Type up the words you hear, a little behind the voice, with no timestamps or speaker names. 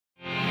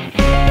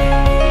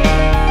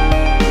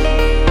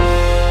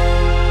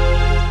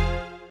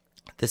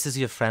This is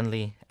your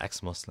friendly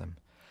ex-Muslim.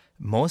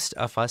 Most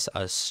of us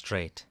are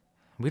straight.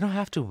 We don't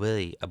have to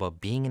worry about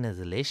being in a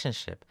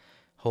relationship,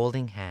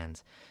 holding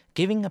hands,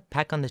 giving a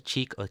peck on the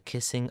cheek or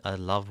kissing a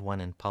loved one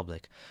in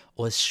public,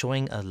 or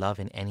showing our love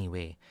in any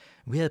way.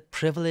 We are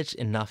privileged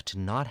enough to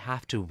not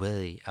have to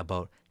worry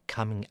about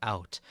coming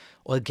out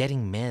or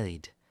getting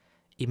married.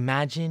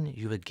 Imagine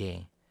you were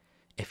gay.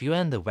 If you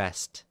are in the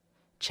West,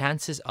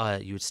 chances are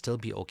you'd still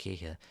be okay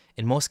here.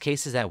 In most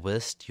cases, at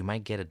worst, you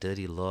might get a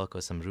dirty look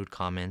or some rude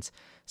comments,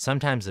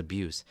 sometimes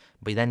abuse,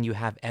 but then you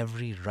have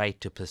every right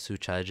to pursue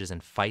charges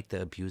and fight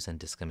the abuse and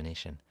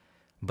discrimination.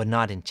 But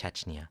not in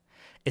Chechnya.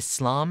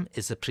 Islam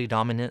is the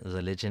predominant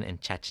religion in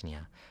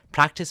Chechnya,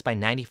 practiced by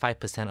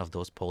 95% of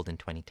those polled in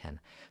 2010.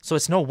 So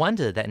it's no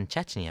wonder that in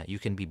Chechnya you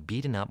can be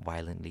beaten up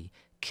violently,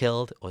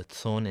 killed, or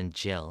thrown in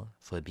jail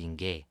for being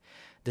gay.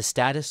 The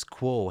status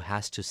quo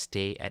has to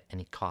stay at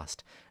any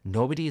cost.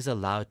 Nobody is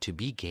allowed to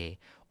be gay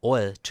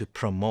or to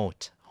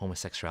promote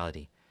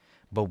homosexuality.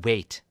 But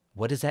wait,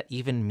 what does that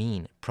even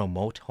mean,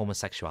 promote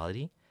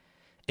homosexuality?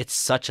 It's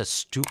such a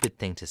stupid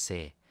thing to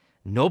say.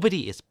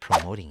 Nobody is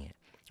promoting it.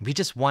 We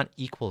just want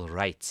equal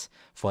rights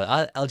for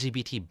our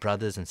LGBT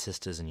brothers and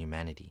sisters in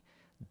humanity.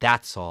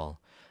 That's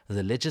all.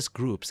 Religious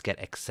groups get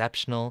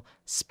exceptional,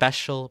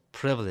 special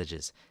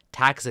privileges,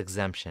 tax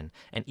exemption,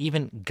 and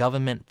even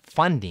government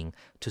funding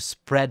to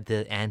spread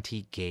their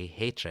anti-gay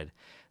hatred.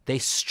 They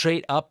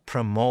straight up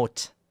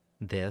promote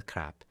their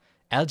crap.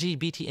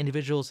 LGBT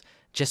individuals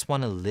just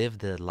want to live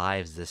their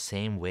lives the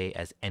same way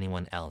as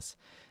anyone else.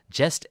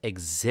 Just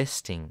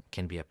existing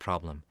can be a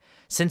problem.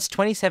 Since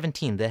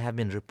 2017, there have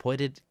been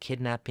reported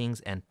kidnappings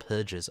and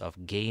purges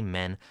of gay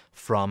men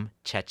from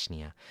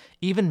Chechnya.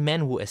 Even men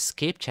who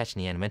escaped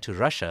Chechnya and went to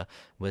Russia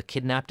were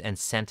kidnapped and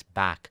sent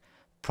back,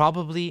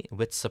 probably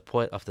with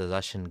support of the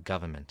Russian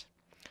government.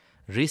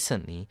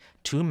 Recently,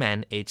 two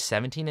men aged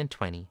 17 and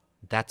 20,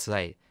 that's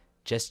right,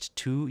 just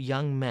two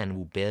young men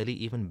who barely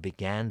even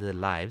began their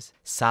lives,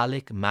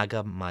 Salik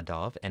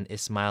Magamadov and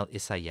Ismail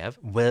Isayev,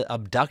 were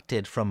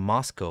abducted from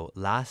Moscow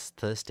last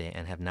Thursday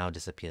and have now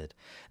disappeared.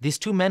 These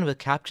two men were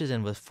captured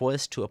and were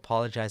forced to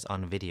apologize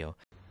on video.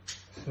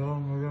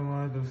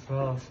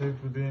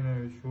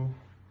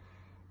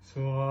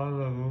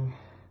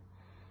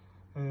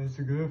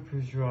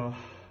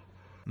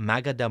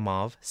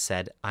 Magamadov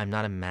said, "I'm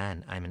not a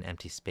man, I'm an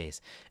empty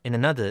space." In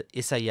another,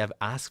 Isayev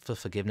asked for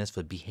forgiveness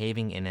for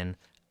behaving in an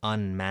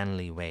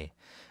unmanly way.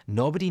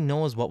 Nobody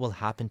knows what will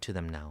happen to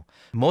them now.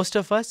 Most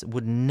of us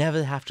would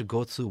never have to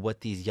go through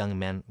what these young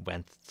men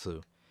went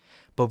through.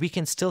 But we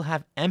can still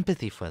have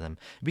empathy for them.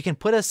 We can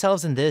put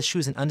ourselves in their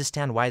shoes and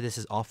understand why this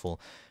is awful.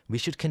 We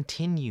should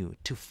continue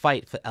to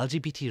fight for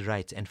LGBT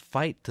rights and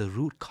fight the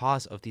root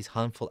cause of these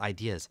harmful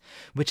ideas,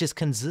 which is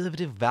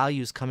conservative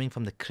values coming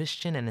from the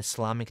Christian and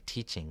Islamic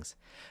teachings.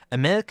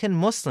 American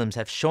Muslims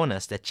have shown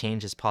us that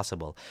change is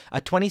possible.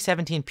 A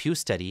 2017 Pew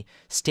study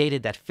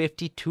stated that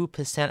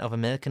 52% of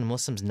American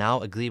Muslims now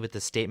agree with the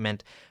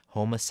statement,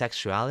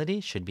 homosexuality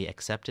should be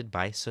accepted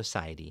by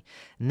society,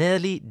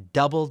 nearly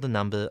double the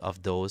number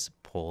of those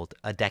polled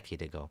a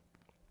decade ago.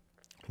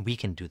 We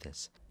can do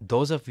this.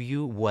 Those of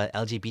you who are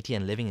LGBT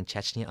and living in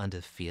Chechnya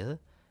under fear,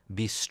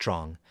 be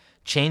strong.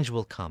 Change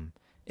will come.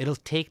 It'll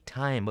take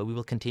time, but we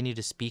will continue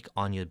to speak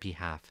on your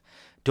behalf.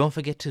 Don't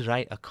forget to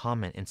write a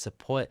comment in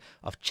support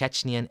of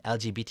Chechnyan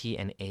LGBT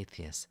and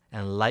atheists,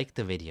 and like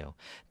the video.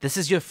 This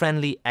is your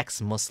friendly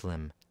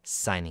ex-Muslim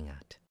signing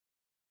out.